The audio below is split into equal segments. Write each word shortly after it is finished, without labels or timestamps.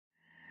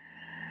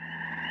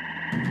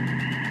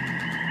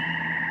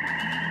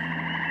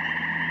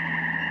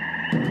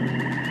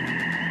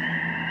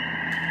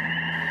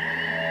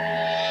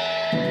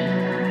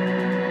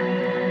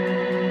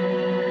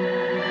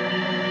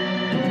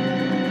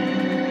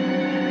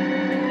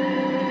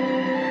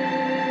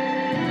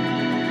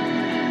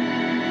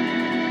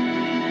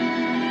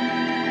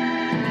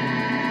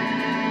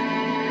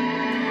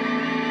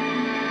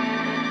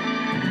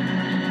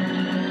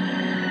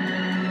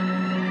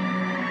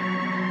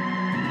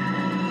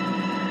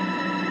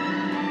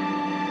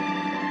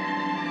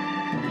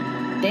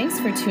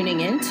Thanks for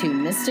tuning in to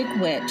Mystic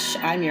Witch.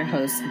 I'm your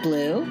host,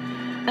 Blue,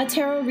 a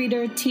tarot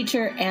reader,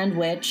 teacher, and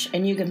witch,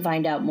 and you can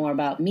find out more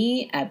about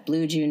me at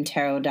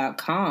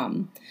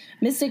bluejunetarot.com.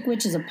 Mystic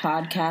Witch is a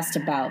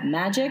podcast about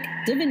magic,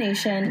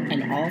 divination,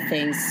 and all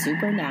things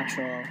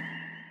supernatural.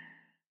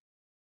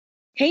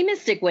 Hey,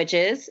 Mystic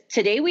Witches.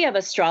 Today we have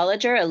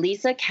astrologer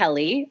Aliza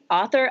Kelly,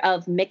 author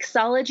of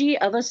Mixology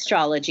of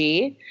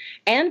Astrology,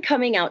 and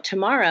coming out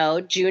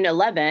tomorrow, June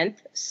 11th,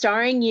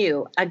 Starring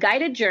You, A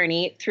Guided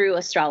Journey Through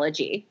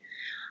Astrology.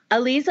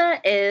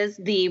 Aliza is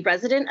the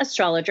resident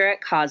astrologer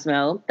at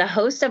Cosmo, the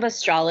host of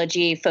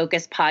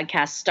astrology-focused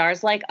podcast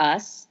Stars Like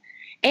Us,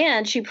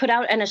 and she put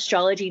out an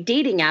astrology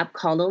dating app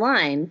called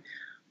Align.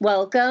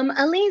 Welcome,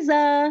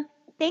 Aliza.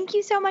 Thank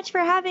you so much for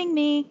having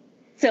me.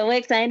 So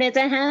excited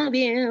to have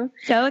you.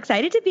 So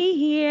excited to be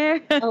here.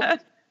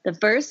 The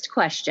first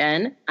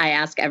question I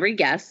ask every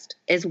guest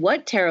is,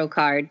 what tarot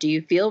card do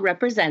you feel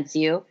represents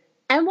you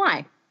and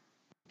why?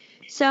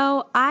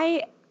 So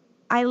I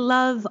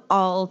love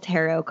all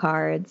tarot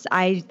cards.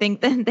 I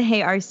think that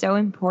they are so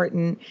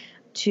important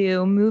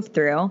to move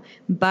through,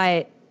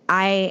 but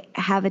I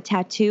have a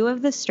tattoo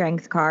of the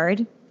Strength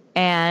card,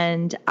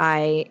 and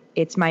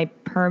it's my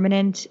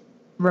permanent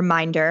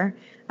reminder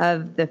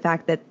of the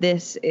fact that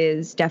this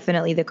is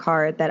definitely the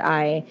card that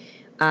I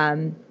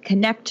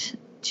connect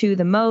to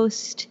the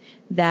most,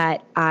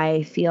 that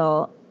I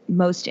feel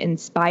most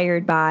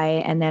inspired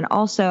by, and then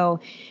also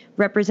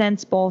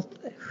represents both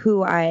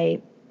who I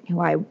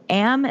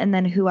am and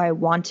then who I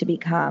want to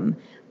become.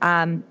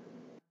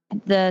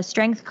 The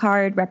Strength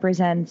card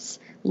represents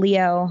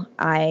Leo.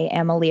 I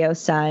am a Leo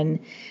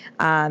sun.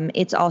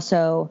 It's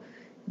also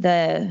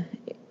the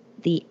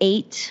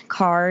 8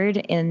 card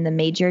in the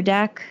major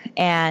deck,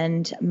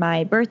 and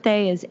my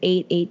birthday is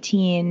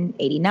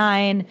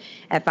 8/18/89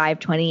 at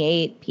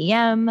 5:28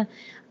 p.m.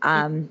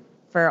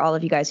 For all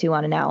of you guys who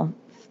want to now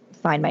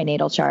find my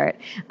natal chart,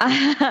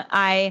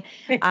 I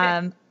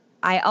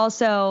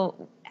also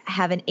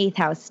have an 8th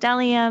house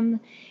stellium.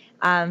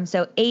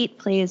 So 8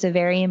 plays a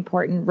very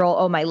important role.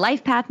 Oh, my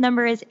life path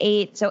number is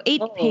 8. So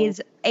 8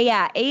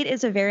 8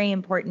 is a very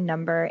important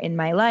number in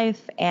my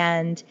life,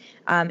 and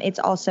it's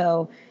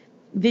also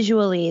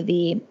visually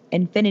the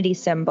infinity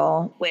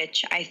symbol,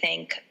 which I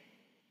think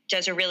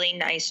does a really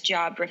nice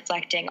job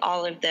reflecting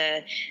all of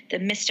the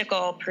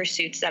mystical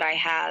pursuits that I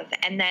have.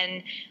 And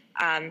then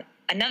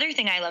another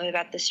thing I love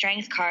about the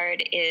Strength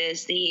card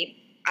is the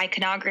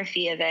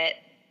iconography of it.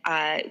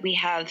 We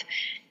have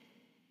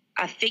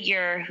a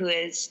figure who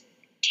is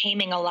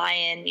taming a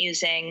lion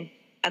using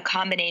a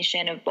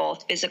combination of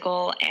both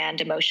physical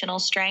and emotional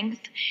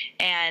strength.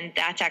 And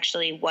that's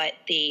actually what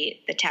the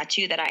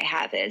tattoo that I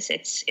have is.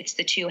 It's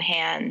the 2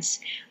 hands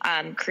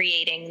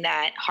creating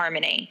that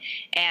harmony,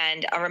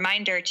 and a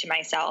reminder to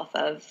myself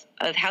of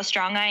how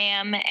strong I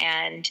am,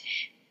 and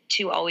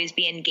to always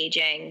be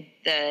engaging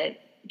the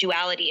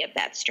duality of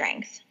that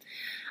strength.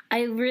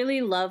 I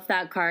really love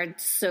that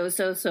card so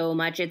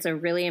much. It's a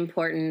really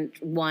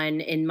important one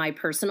in my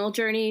personal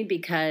journey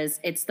because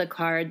it's the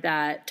card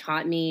that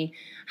taught me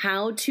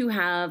how to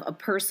have a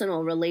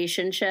personal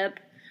relationship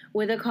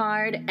with a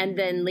card. And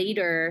then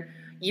later,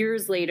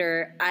 years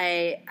later,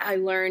 I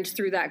learned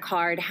through that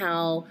card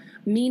how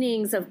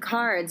meanings of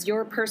cards,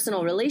 your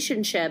personal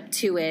relationship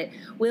to it,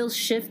 will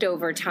shift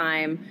over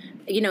time.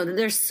 You know,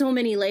 there's so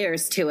many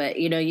layers to it.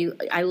 You know,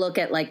 I look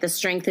at like the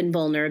strength and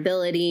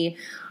vulnerability.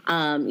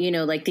 You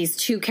know, like these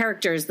 2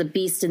 characters, the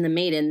beast and the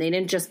maiden, they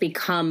didn't just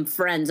become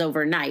friends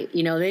overnight.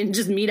 You know, they didn't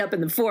just meet up in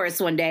the forest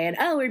one day and,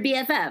 we're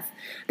BFF.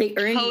 They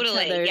earned each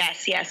other.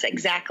 Yes,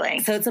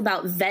 exactly. So it's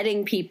about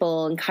vetting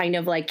people and kind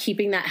of like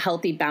keeping that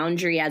healthy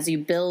boundary as you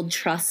build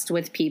trust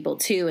with people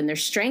too, and their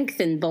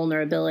strength and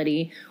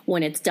vulnerability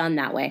when it's done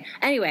that way.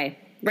 Anyway,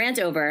 rant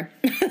over.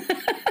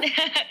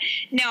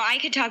 No, I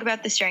could talk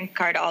about the Strength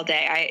card all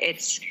day.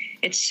 It's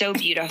so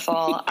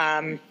beautiful.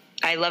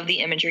 I love the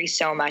imagery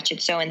so much.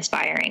 It's so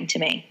inspiring to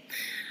me.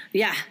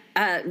 Yeah.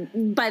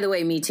 By the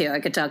way, me too.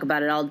 I could talk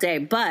about it all day.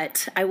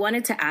 But I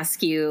wanted to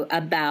ask you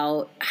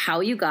about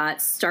how you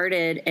got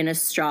started in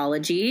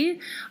astrology,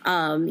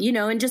 you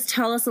know, and just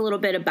tell us a little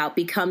bit about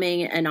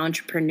becoming an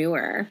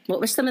entrepreneur. What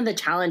were some of the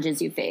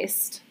challenges you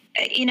faced?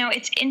 You know,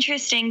 it's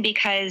interesting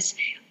because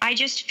I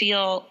just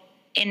feel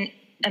in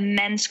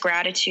immense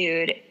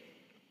gratitude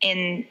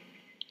in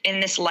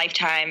this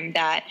lifetime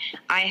that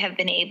I have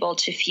been able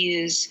to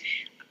fuse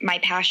my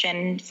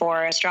passion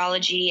for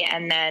astrology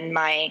and then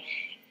my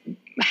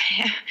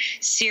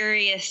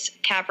serious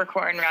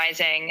Capricorn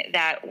rising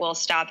that will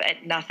stop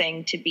at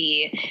nothing to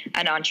be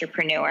an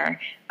entrepreneur.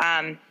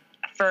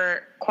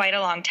 For quite a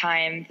long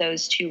time,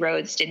 those two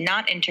roads did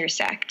not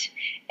intersect,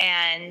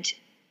 and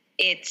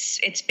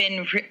it's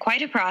been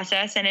quite a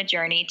process and a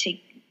journey to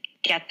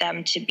get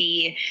them to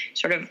be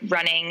sort of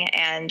running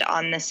and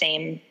on the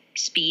same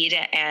speed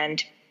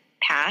and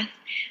path.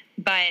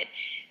 But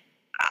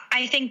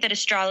I think that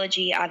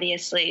astrology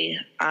obviously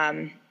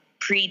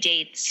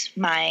predates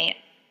my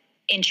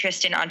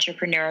interest in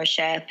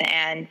entrepreneurship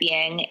and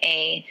being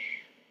a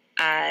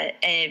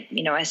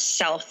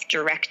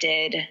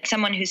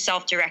someone who's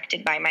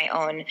self-directed by my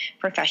own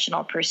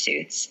professional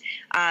pursuits.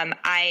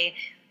 I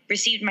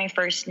received my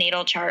first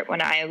natal chart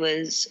when I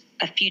was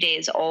a few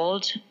days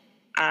old.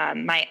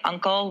 My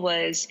uncle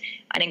was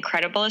an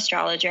incredible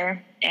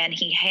astrologer, and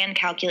he hand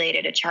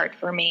calculated a chart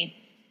for me,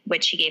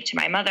 which he gave to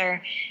my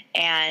mother.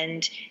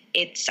 And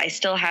I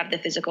still have the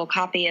physical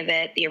copy of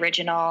it, the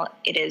original.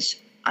 It is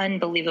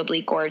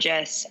unbelievably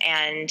gorgeous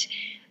and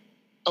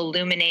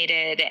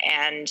illuminated,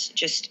 and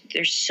just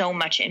there's so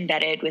much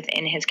embedded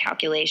within his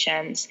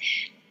calculations.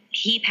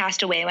 He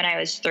passed away when I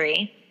was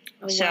 3.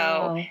 Oh, so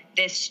wow.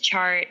 This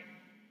chart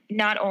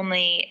not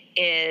only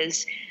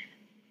is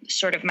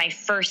sort of my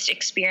first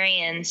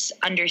experience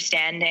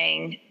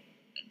understanding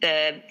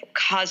the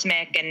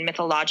cosmic and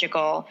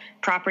mythological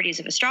properties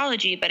of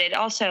astrology, but it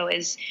also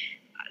is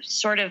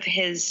sort of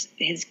his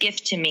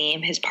gift to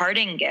me, his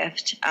parting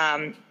gift,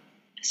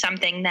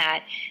 something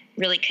that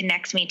really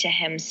connects me to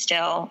him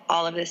still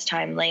all of this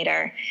time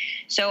later.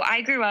 So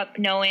I grew up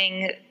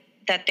knowing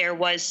that there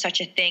was such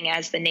a thing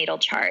as the natal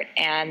chart,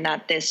 and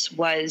that this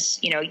was,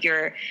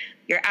 your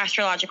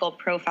astrological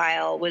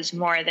profile was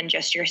more than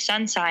just your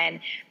sun sign.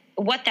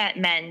 What that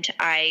meant,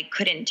 I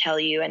couldn't tell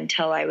you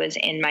until I was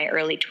in my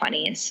early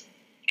 20s.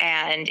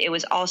 And it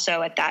was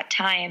also at that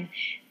time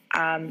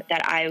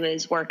that I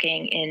was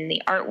working in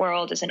the art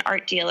world as an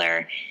art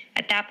dealer.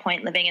 At that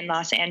point, living in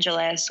Los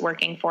Angeles,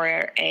 working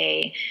for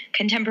a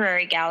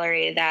contemporary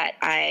gallery that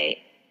I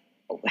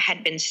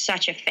had been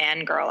such a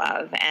fangirl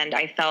of. And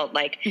I felt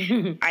like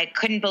I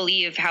couldn't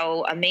believe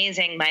how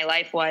amazing my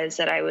life was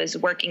that I was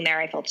working there.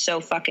 I felt so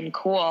fucking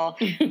cool.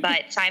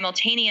 But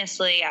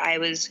simultaneously, I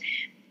was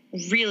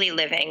really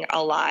living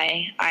a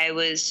lie. I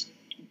was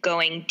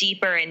going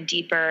deeper and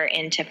deeper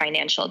into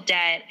financial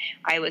debt.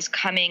 I was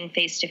coming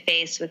face to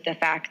face with the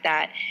fact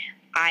that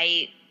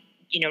I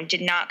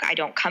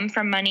don't come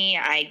from money.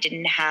 I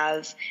didn't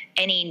have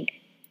any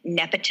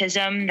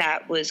nepotism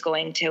that was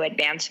going to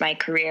advance my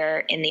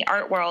career in the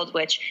art world,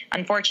 which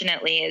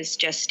unfortunately is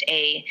just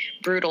a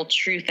brutal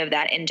truth of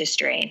that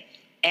industry.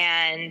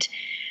 And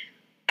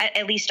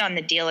at least on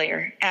the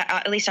dealing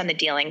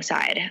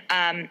side.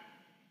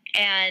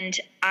 And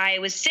I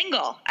was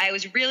single. I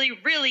was really,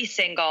 really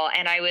single,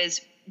 and I was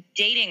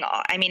dating.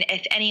 I mean,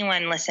 if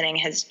anyone listening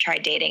has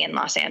tried dating in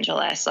Los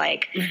Angeles,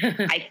 like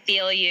I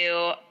feel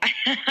you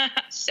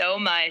so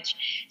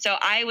much. So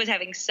I was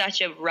having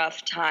such a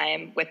rough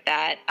time with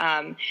that,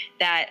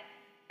 that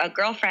a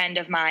girlfriend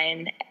of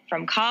mine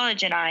from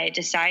college and I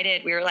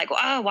decided, we were like,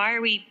 oh, why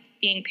are we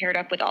being paired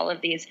up with all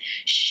of these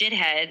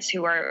shitheads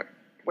who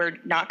we're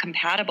not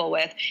compatible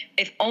with?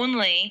 If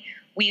only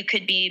we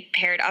could be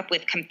paired up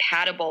with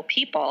compatible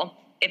people.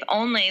 If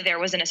only there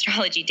was an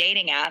astrology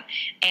dating app.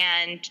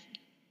 And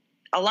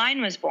Align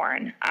was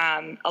born.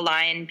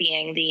 Align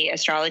being the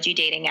astrology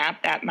dating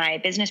app that my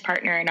business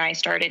partner and I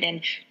started in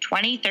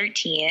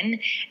 2013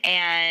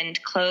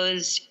 and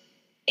closed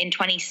in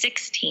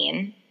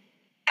 2016.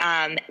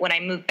 When I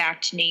moved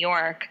back to New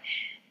York,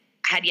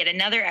 had yet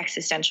another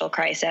existential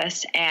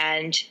crisis.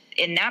 And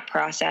in that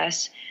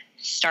process,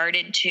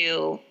 started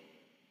to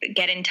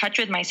get in touch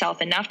with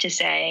myself enough to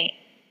say,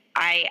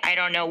 I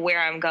don't know where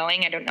I'm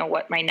going. I don't know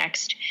what my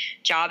next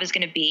job is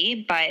going to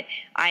be, but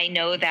I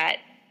know that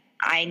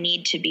I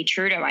need to be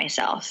true to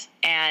myself.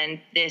 And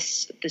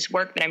this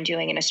work that I'm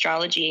doing in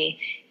astrology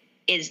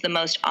is the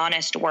most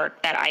honest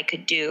work that I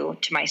could do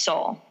to my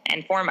soul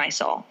and for my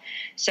soul.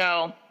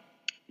 So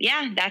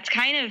yeah, that's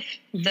kind of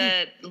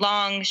the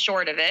long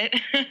short of it.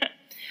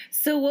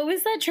 So what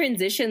was that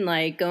transition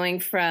like, going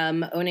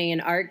from owning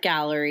an art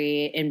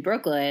gallery in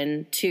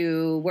Brooklyn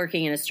to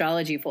working in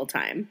astrology full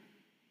time?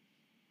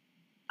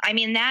 I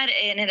mean, that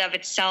in and of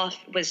itself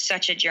was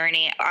such a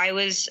journey. I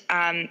was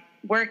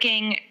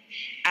working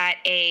at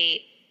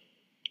a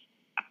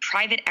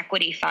private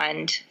equity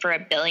fund for a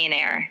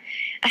billionaire,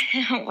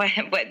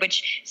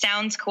 which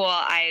sounds cool.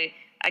 I,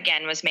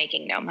 again, was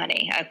making no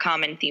money, a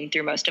common theme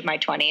through most of my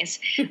 20s.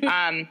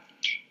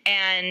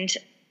 And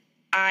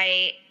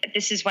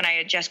this is when I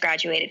had just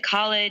graduated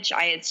college.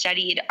 I had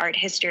studied art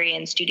history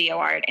and studio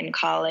art in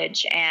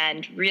college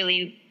and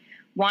really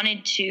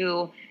wanted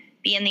to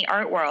be in the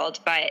art world,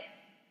 but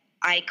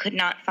I could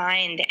not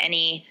find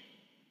any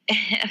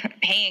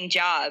paying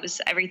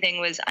jobs. Everything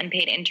was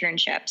unpaid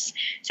internships.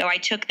 So I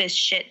took this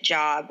shit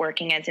job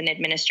working as an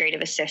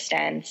administrative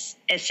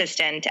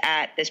assistant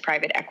at this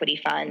private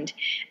equity fund.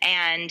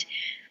 And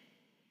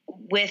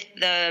with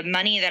the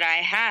money that I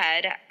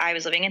had, I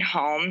was living at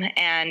home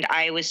and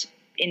I was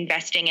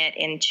investing it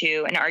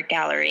into an art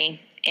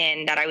gallery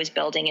that I was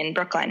building in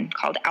Brooklyn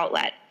called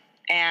Outlet.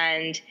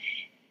 And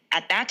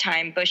at that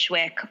time,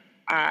 Bushwick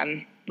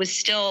was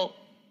still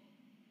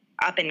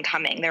up and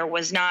coming. There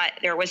was not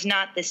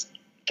this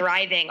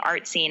thriving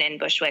art scene in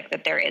Bushwick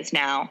that there is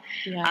now.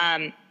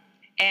 Yeah.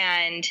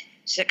 And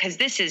so, because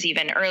this is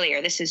even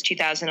earlier, this is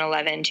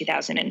 2011,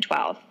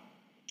 2012.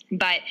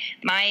 But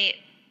my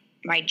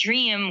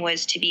dream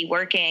was to be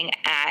working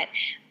at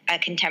a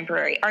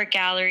contemporary art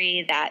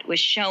gallery that was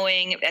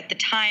showing, at the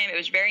time, it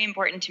was very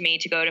important to me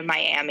to go to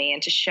Miami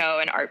and to show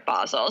an Art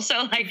Basel. So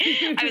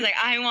I was like,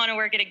 I want to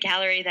work at a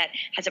gallery that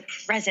has a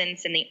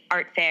presence in the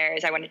art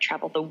fairs. I want to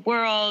travel the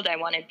world. I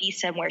want to be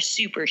somewhere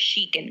super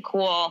chic and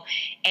cool.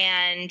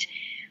 And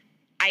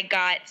I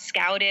got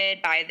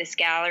scouted by this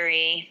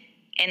gallery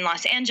in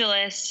Los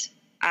Angeles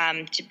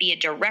to be a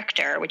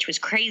director, which was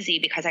crazy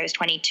because I was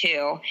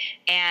 22,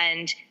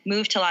 and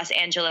moved to Los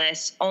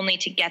Angeles only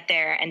to get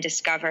there and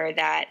discover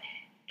that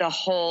the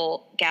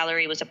whole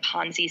gallery was a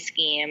Ponzi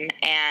scheme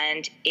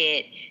and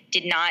it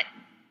did not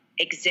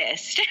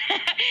exist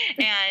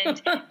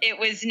and it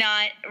was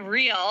not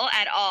real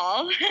at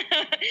all.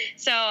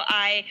 So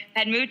I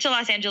had moved to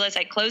Los Angeles.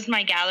 I closed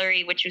my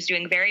gallery, which was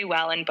doing very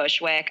well in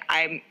Bushwick.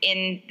 I'm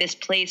in this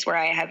place where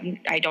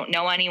I don't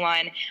know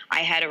anyone.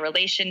 I had a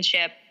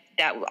relationship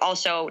that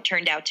also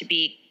turned out to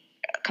be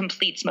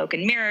complete smoke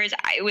and mirrors.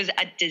 It was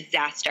a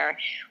disaster,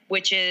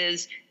 which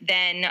is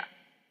then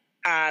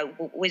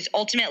was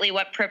ultimately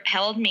what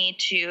propelled me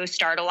to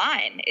start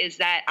Align, is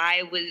that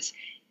I was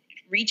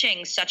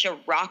reaching such a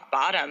rock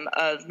bottom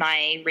of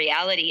my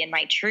reality and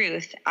my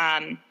truth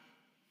that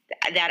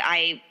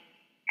I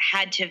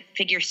had to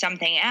figure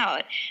something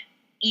out.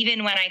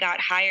 Even when I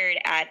got hired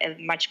at a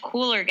much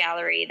cooler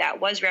gallery that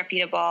was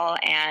reputable,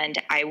 and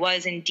I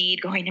was indeed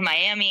going to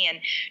Miami and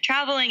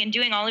traveling and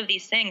doing all of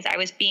these things, I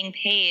was being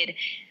paid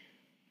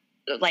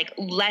like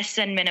less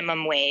than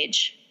minimum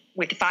wage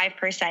with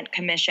 5%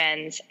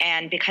 commissions.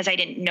 And because I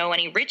didn't know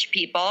any rich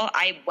people,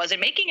 I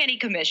wasn't making any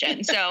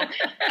commission. So,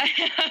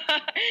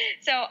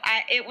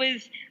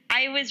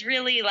 I was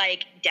really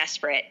like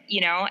desperate,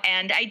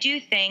 and I do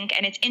think,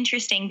 and it's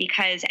interesting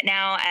because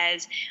now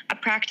as a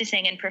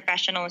practicing and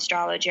professional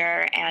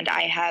astrologer, and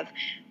I have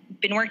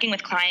been working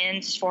with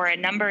clients for a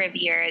number of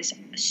years,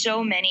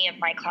 so many of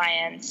my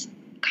clients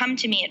come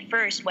to me at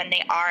first when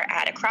they are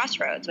at a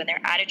crossroads, when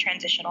they're at a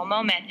transitional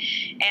moment.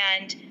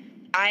 And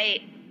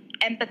I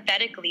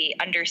empathetically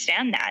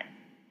understand that.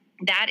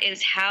 That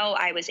is how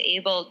I was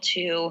able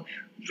to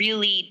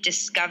really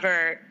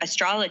discover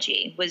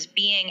astrology, was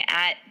being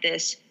at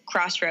this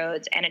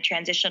crossroads and a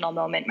transitional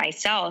moment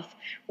myself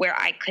where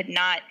I could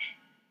not,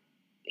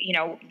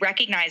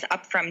 recognize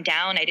up from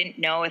down. I didn't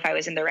know if I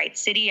was in the right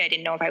city. I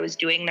didn't know if I was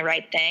doing the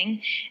right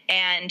thing.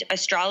 And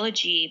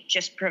astrology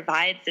just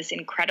provides this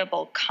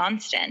incredible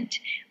constant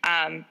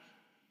and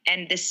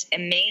this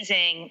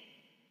amazing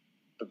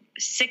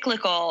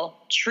cyclical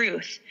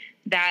truth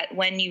that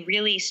when you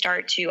really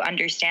start to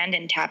understand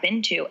and tap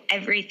into,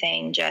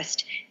 everything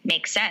just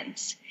makes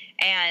sense.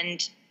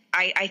 And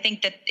I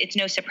think that it's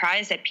no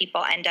surprise that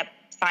people end up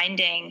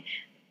finding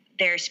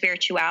their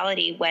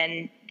spirituality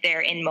when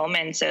they're in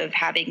moments of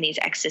having these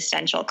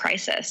existential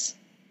crises.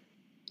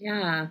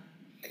 Yeah.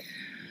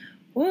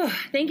 Whew,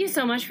 thank you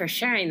so much for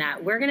sharing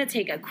that. We're going to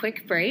take a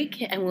quick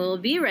break and we'll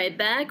be right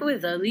back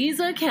with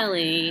Aliza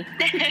Kelly.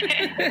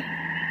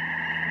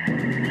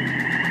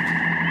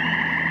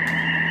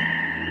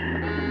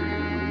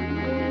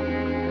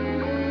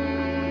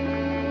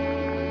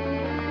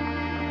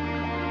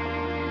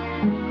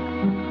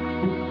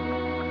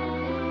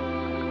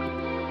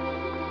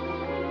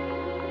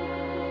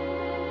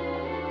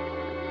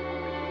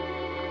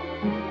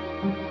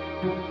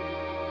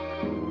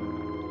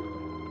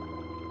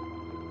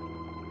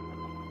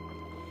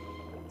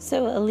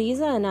 So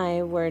Aliza and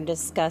I were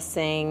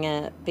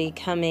discussing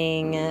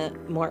becoming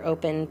more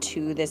open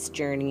to this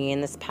journey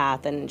and this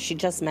path, and she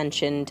just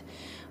mentioned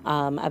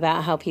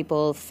about how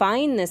people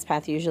find this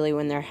path usually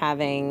when they're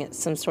having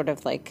some sort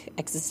of like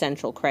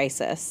existential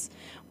crisis,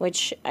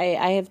 which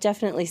I have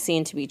definitely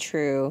seen to be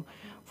true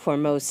for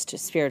most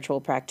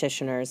spiritual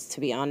practitioners, to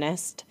be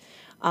honest.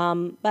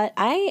 But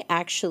I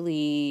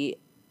actually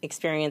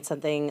experienced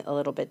something a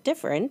little bit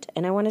different,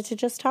 and I wanted to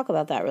just talk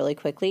about that really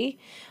quickly.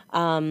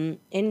 In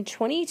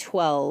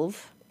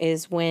 2012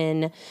 is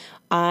when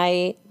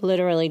I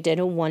literally did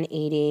a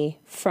 180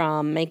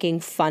 from making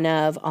fun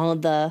of all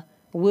the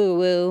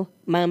woo-woo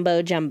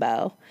mumbo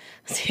jumbo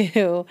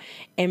to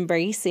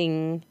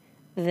embracing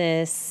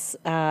this,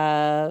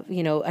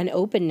 an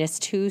openness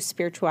to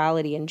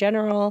spirituality in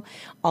general,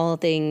 all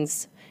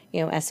things,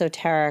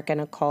 esoteric and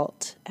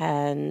occult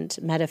and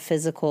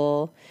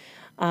metaphysical.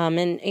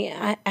 And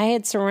I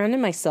had surrounded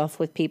myself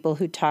with people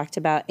who talked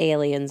about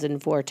aliens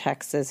and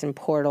vortexes and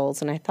portals,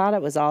 and I thought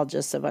it was all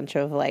just a bunch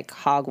of like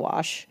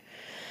hogwash.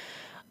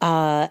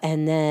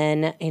 And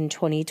then in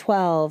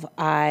 2012,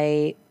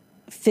 I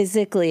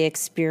physically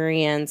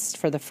experienced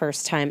for the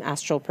first time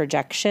astral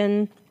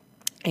projection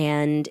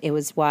And it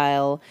was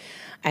while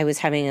I was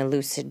having a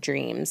lucid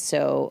dream.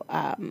 So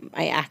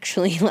I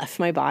actually left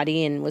my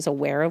body and was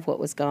aware of what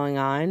was going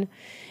on.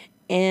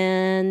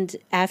 And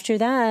after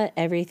that,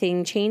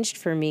 everything changed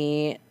for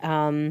me.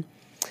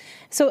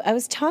 So I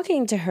was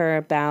talking to her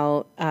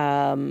about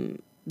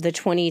the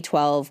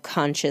 2012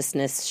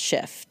 consciousness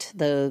shift,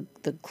 the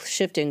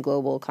shift in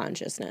global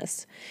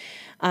consciousness.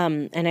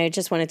 And I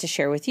just wanted to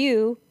share with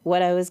you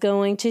what I was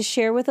going to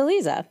share with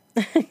Aliza.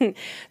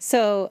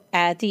 So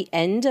at the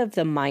end of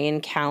the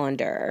Mayan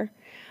calendar,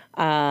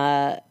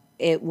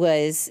 it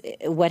was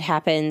what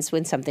happens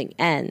when something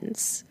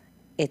ends.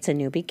 It's a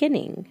new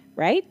beginning,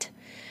 right?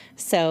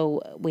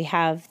 So we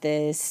have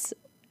this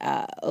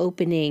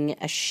opening,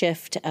 a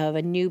shift of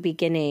a new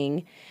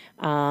beginning,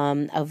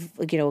 of,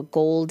 a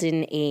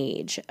golden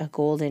age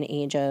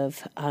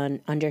of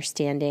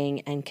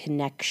understanding and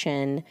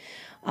connection.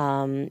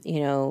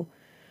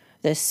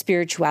 The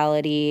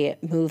spirituality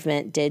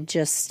movement did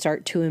just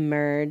start to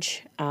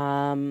emerge.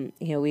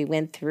 We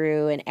went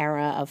through an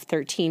era of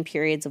 13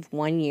 periods of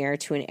 1 year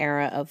to an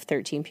era of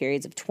 13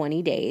 periods of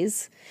 20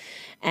 days.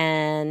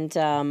 And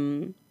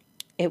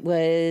it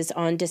was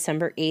on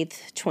December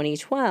 8th,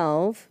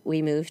 2012,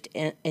 we moved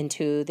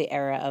into the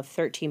era of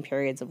 13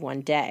 periods of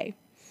 1 day.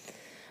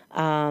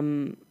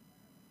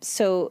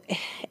 So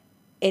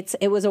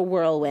it was a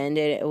whirlwind.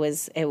 It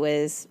was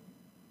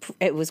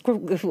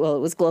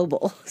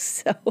global.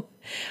 So,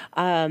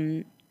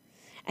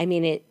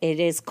 it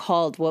is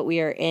called, what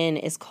we are in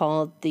is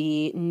called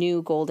the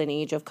new golden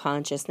age of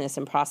consciousness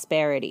and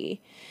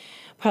prosperity.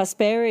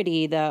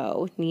 Prosperity,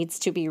 though, needs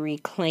to be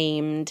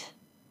reclaimed.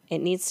 It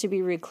needs to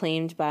be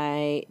reclaimed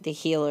by the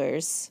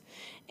healers.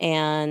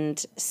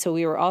 And so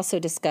we were also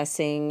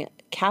discussing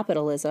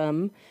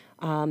capitalism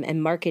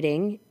and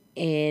marketing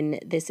in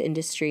this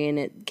industry, and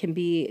it can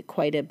be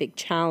quite a big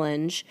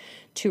challenge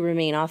to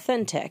remain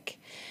authentic.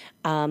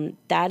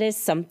 That is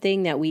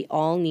something that we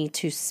all need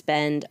to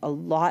spend a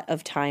lot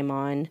of time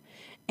on,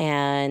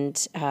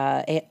 and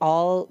it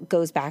all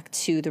goes back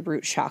to the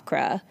root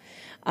chakra,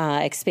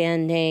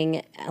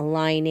 expanding,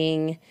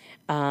 aligning,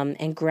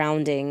 and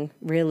grounding,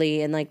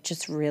 really, and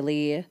just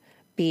really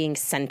being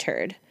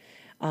centered.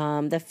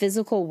 The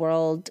physical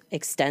world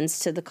extends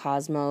to the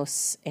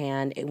cosmos,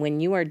 and when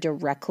you are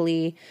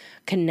directly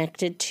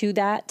connected to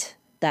that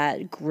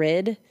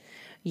grid,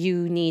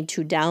 you need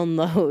to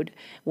download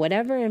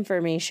whatever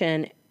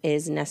information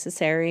is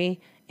necessary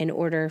in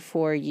order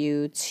for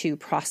you to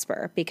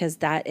prosper, because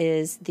that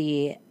is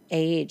the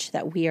age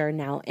that we are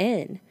now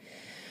in.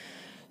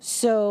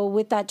 So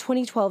with that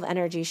 2012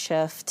 energy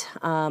shift,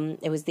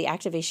 it was the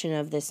activation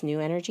of this new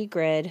energy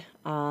grid,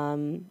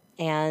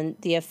 and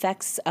the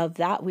effects of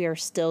that we are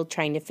still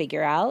trying to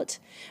figure out.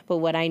 But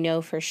what I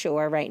know for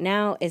sure right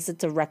now is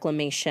it's a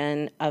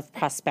reclamation of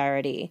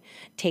prosperity,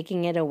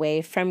 taking it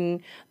away from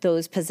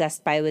those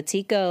possessed by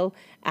Wetiko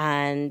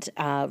and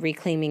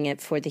reclaiming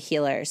it for the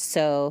healers.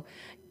 So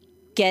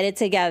get it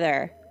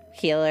together,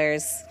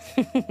 healers.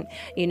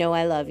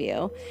 I love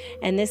you.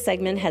 And this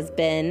segment has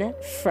been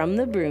From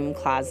the Broom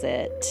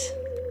Closet.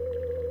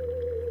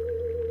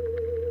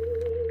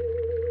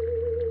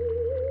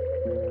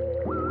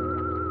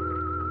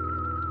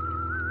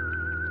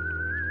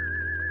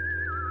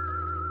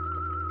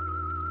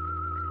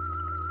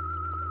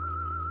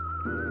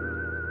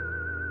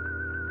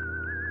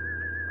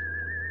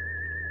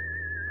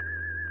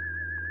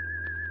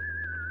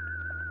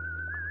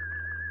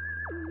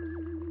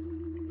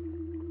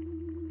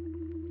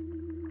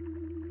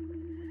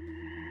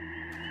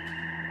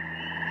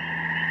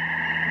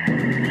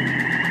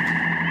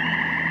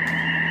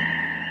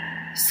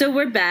 So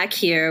we're back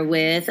here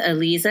with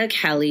Aliza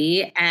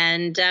Kelly,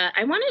 and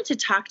I wanted to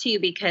talk to you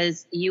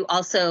because you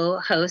also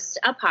host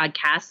a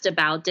podcast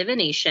about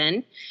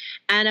divination,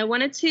 and I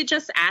wanted to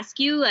just ask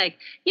you, is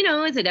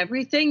it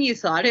everything you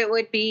thought it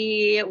would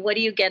be? What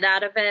do you get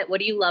out of it? What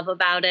do you love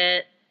about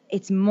it?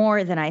 It's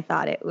more than I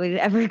thought it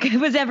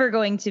was ever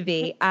going to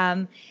be.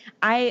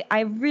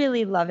 I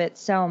really love it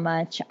so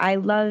much. I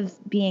love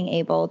being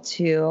able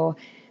to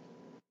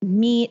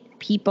meet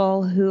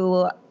people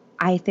who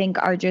I think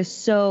are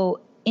just so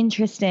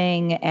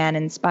interesting and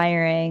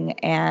inspiring,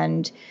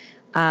 and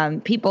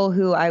people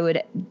who I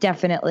would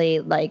definitely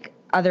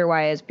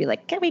otherwise be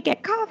like, can we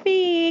get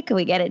coffee? Can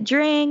we get a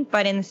drink?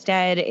 But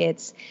instead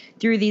it's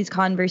through these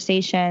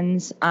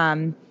conversations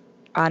on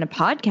a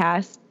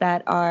podcast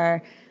that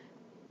are,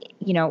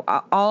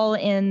 all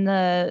in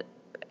the,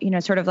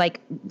 sort of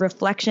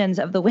reflections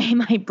of the way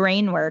my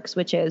brain works,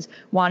 which is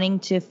wanting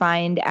to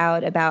find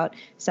out about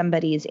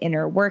somebody's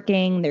inner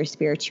working, their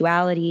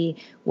spirituality,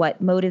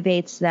 what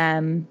motivates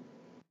them,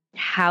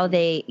 how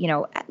they,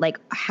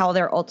 how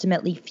they're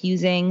ultimately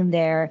fusing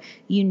their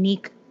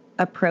unique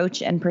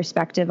approach and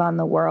perspective on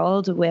the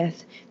world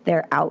with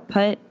their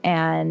output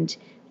and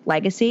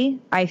legacy.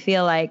 I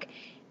feel like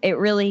it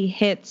really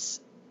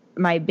hits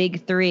my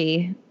big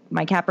three,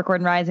 my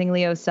Capricorn rising,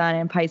 Leo sun,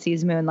 and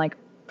Pisces moon,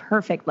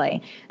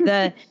 perfectly.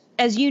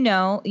 As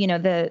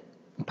the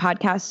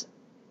podcast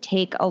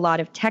take a lot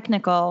of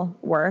technical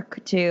work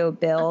to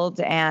build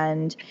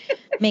and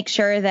make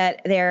sure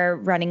that they're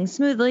running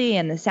smoothly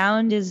and the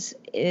sound is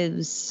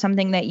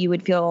something that you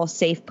would feel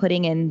safe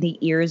putting in the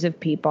ears of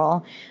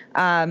people.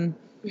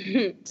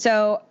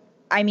 So,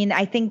 I mean,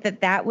 I think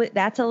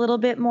that's a little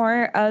bit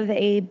more of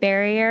a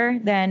barrier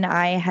than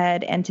I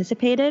had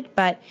anticipated,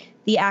 but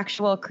the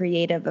actual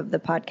creative of the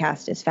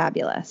podcast is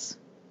fabulous.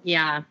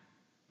 Yeah.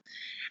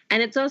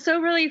 And it's also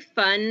really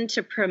fun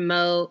to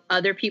promote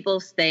other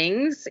people's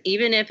things,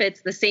 even if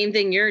it's the same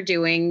thing you're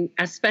doing,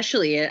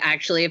 especially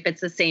actually if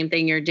it's the same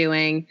thing you're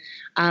doing,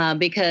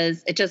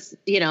 because it just,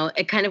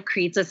 it kind of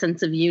creates a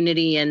sense of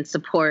unity and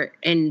support.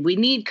 And we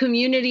need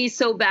community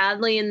so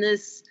badly in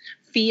this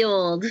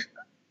field.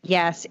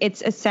 Yes,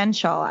 it's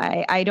essential.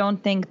 I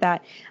don't think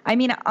that, I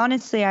mean,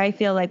 honestly, I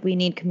feel like we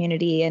need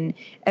community in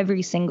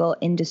every single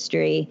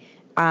industry.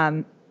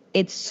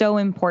 It's so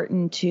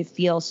important to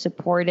feel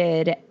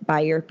supported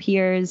by your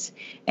peers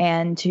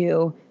and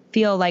to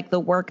feel like the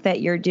work that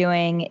you're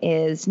doing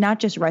is not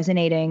just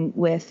resonating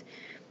with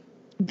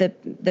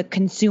the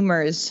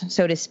consumers,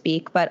 so to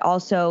speak, but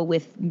also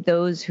with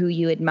those who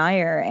you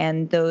admire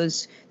and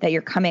those that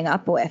you're coming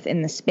up with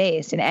in the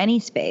space, in any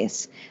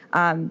space.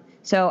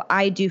 So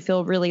I do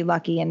feel really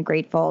lucky and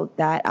grateful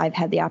that I've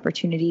had the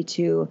opportunity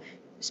to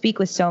speak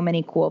with so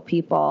many cool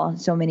people,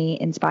 so many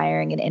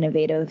inspiring and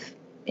innovative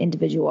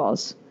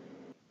individuals.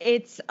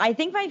 I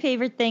think my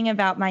favorite thing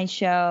about my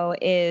show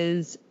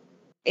is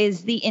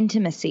the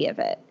intimacy of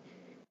it.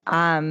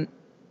 I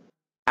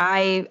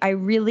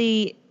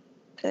really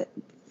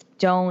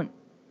don't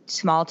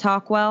small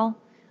talk well,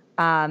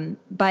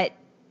 but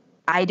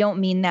I don't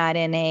mean that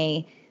in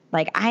a,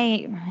 like,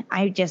 I'm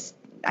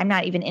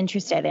not even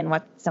interested in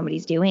what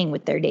somebody's doing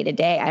with their day to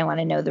day. I want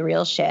to know the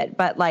real shit.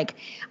 But like,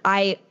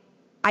 I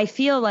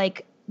feel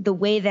like the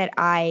way that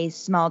I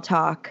small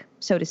talk,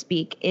 so to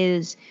speak,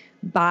 is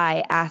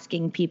by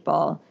asking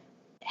people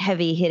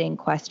heavy hitting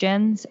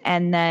questions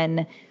and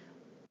then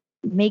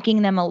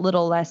making them a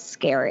little less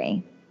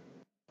scary.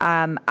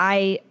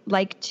 I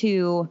like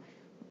to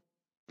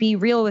be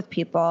real with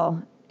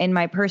people in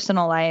my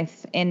personal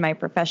life, in my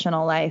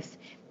professional life,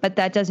 but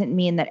that doesn't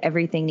mean that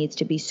everything needs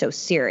to be so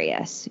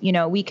serious.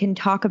 We can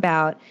talk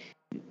about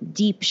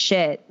deep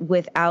shit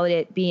without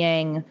it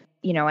being,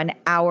 an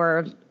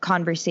hour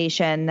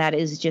conversation that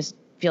is just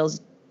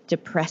feels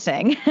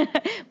depressing.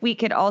 We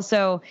could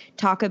also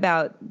talk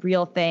about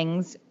real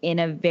things in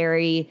a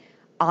very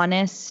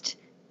honest,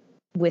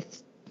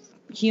 with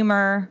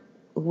humor,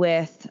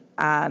 with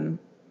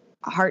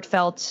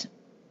heartfelt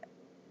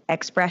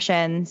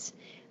expressions,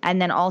 and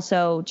then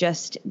also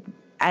just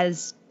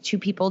as two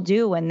people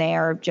do when they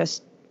are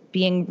just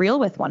being real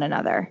with one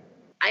another.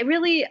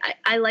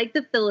 I like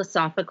the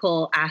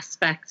philosophical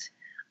aspect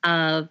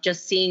of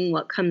just seeing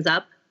what comes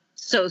up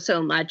so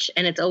much.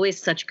 And it's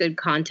always such good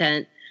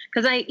content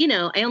because I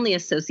only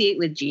associate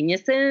with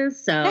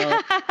geniuses. So,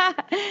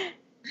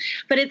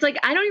 but it's like,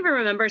 I don't even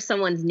remember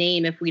someone's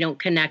name if we don't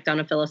connect on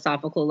a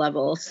philosophical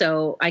level.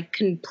 So I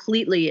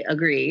completely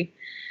agree.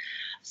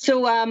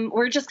 So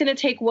we're just going to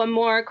take one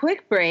more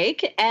quick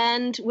break.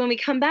 And when we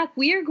come back,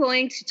 we are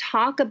going to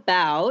talk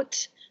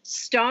about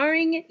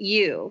Starring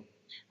You,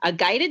 a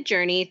guided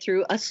journey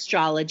through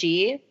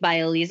astrology by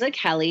Aliza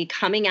Kelly,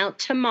 coming out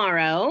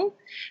tomorrow.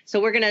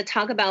 So we're going to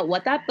talk about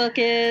what that book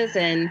is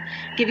and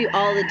give you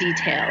all the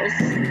details.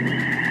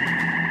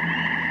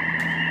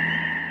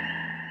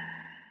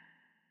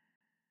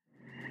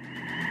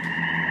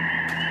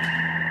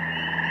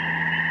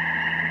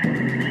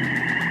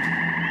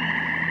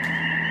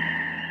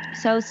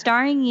 So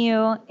Starring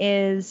You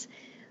is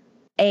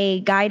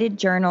a guided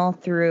journal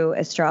through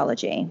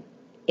astrology.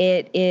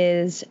 It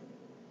is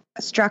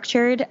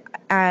structured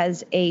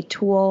as a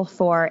tool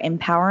for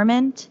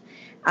empowerment.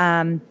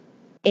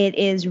 It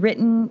is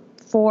written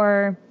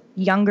for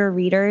younger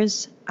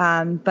readers,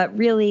 but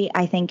really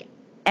I think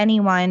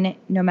anyone,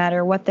 no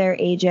matter what their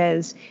age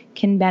is,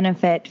 can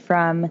benefit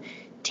from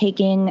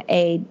taking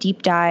a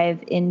deep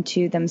dive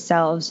into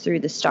themselves through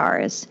the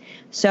stars.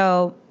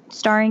 So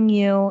Starring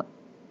You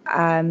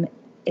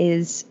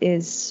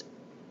is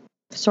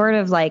sort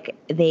of like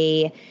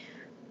the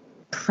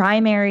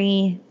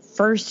primary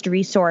first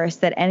resource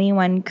that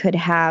anyone could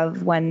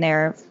have when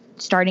they're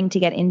starting to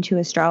get into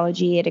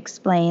astrology. It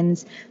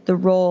explains the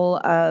role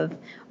of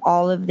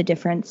all of the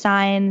different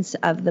signs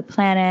of the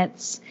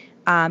planets.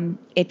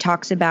 It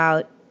talks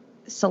about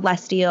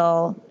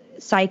celestial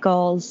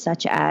cycles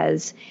such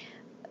as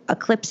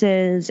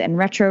eclipses and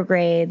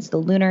retrogrades, the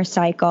lunar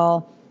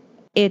cycle.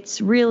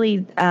 It's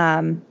really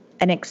an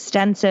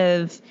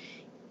extensive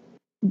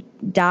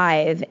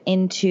dive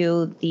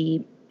into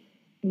the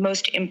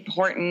most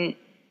important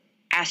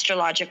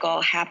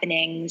astrological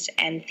happenings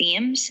and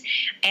themes.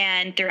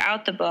 And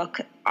throughout the book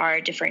are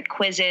different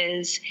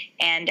quizzes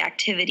and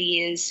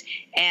activities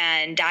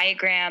and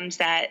diagrams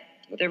that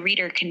the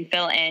reader can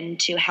fill in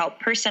to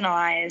help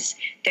personalize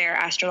their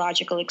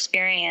astrological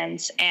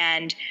experience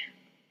and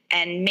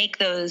make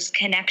those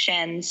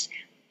connections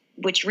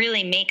which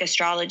really make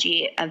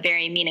astrology a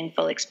very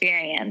meaningful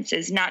experience,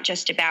 is not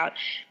just about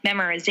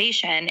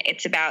memorization.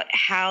 It's about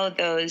how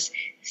those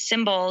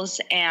symbols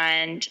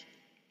and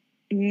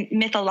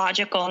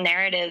mythological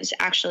narratives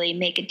actually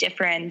make a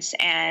difference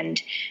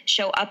and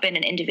show up in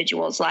an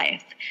individual's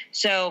life.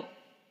 So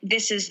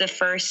this is the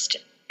first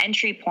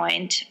entry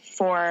point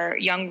for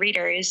young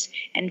readers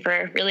and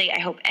for really, I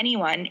hope,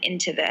 anyone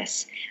into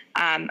this.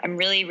 I'm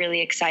really,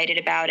 really excited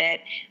about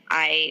it.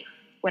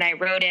 When I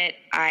wrote it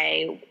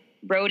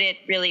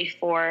really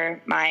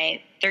for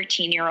my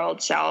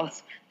 13-year-old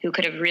self, who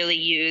could have really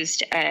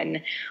used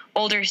an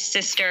older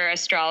sister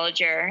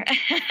astrologer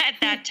at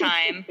that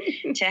time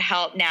to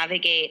help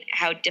navigate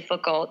how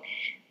difficult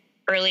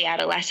early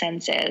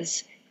adolescence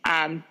is.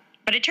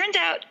 But it turns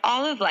out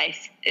all of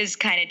life is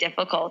kind of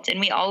difficult, and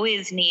we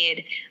always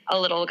need a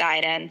little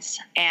guidance,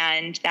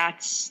 and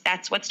that's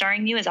what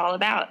Starring You is all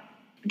about.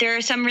 There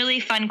are some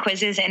really fun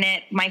quizzes in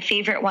it. My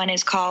favorite one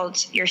is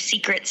called Your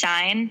Secret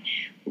Sign,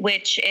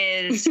 which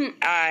is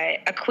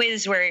a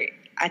quiz where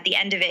at the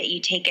end of it,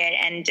 you take it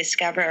and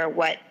discover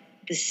what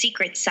the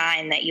secret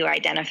sign that you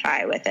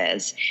identify with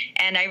is.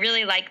 And I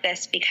really like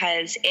this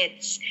because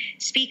it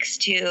speaks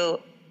to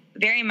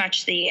very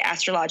much the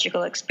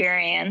astrological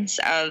experience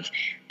of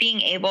being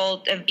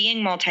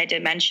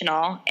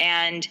multidimensional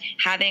and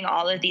having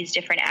all of these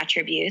different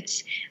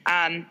attributes.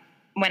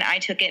 When I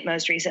took it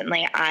most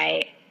recently,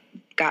 I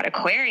got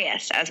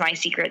Aquarius as my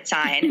secret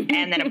sign.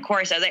 And then, of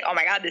course, I was like, oh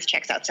my God, this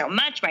checks out so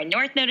much. My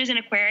North Node is in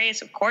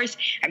Aquarius. Of course,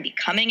 I'm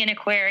becoming an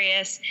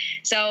Aquarius.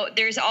 So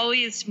there's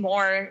always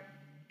more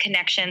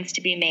connections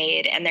to be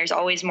made, and there's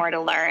always more to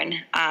learn.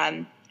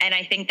 And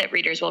I think that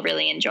readers will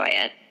really enjoy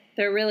it.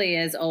 There really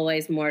is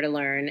always more to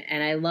learn.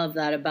 And I love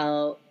that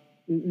about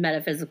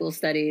metaphysical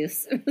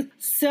studies.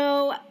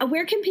 So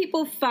where can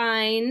people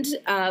find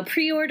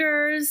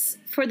pre-orders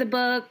for the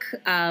book,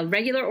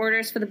 regular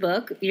orders for the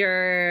book,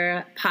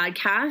 your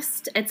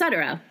podcast,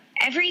 etc.?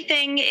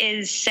 Everything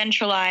is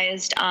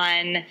centralized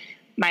on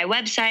my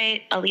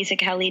website,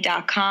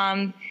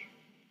 alizakelly.com,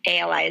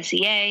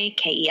 ALIZA,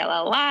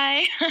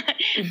 KELLY,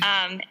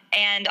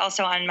 and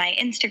also on my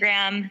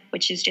Instagram,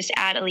 which is just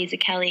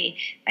 @AlizaKelly.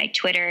 My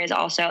Twitter is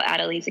also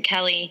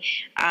 @AlizaKelly.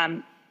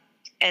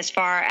 As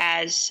far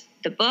as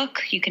the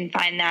book, you can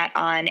find that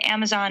on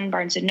Amazon,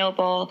 Barnes &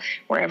 Noble,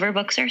 wherever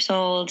books are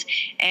sold.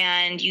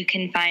 And you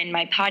can find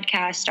my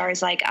podcast,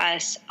 Stars Like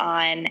Us,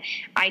 on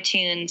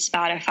iTunes,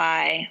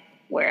 Spotify,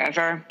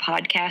 wherever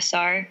podcasts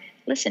are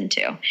listened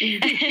to.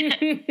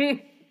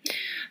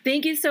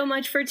 Thank you so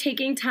much for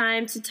taking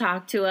time to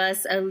talk to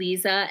us,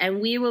 Aliza.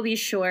 And we will be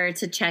sure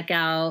to check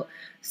out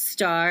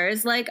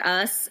Stars Like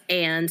Us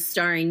and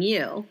Starring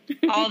You.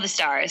 All the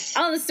stars.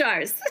 All the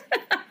stars.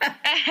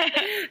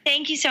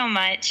 Thank you so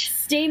much.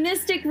 Stay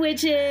mystic,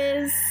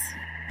 witches.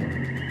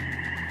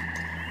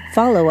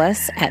 Follow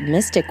us at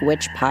Mystic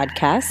Witch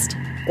Podcast,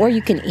 or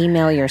you can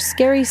email your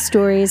scary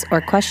stories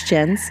or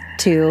questions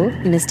to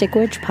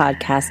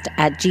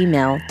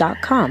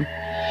mysticwitchpodcast@gmail.com.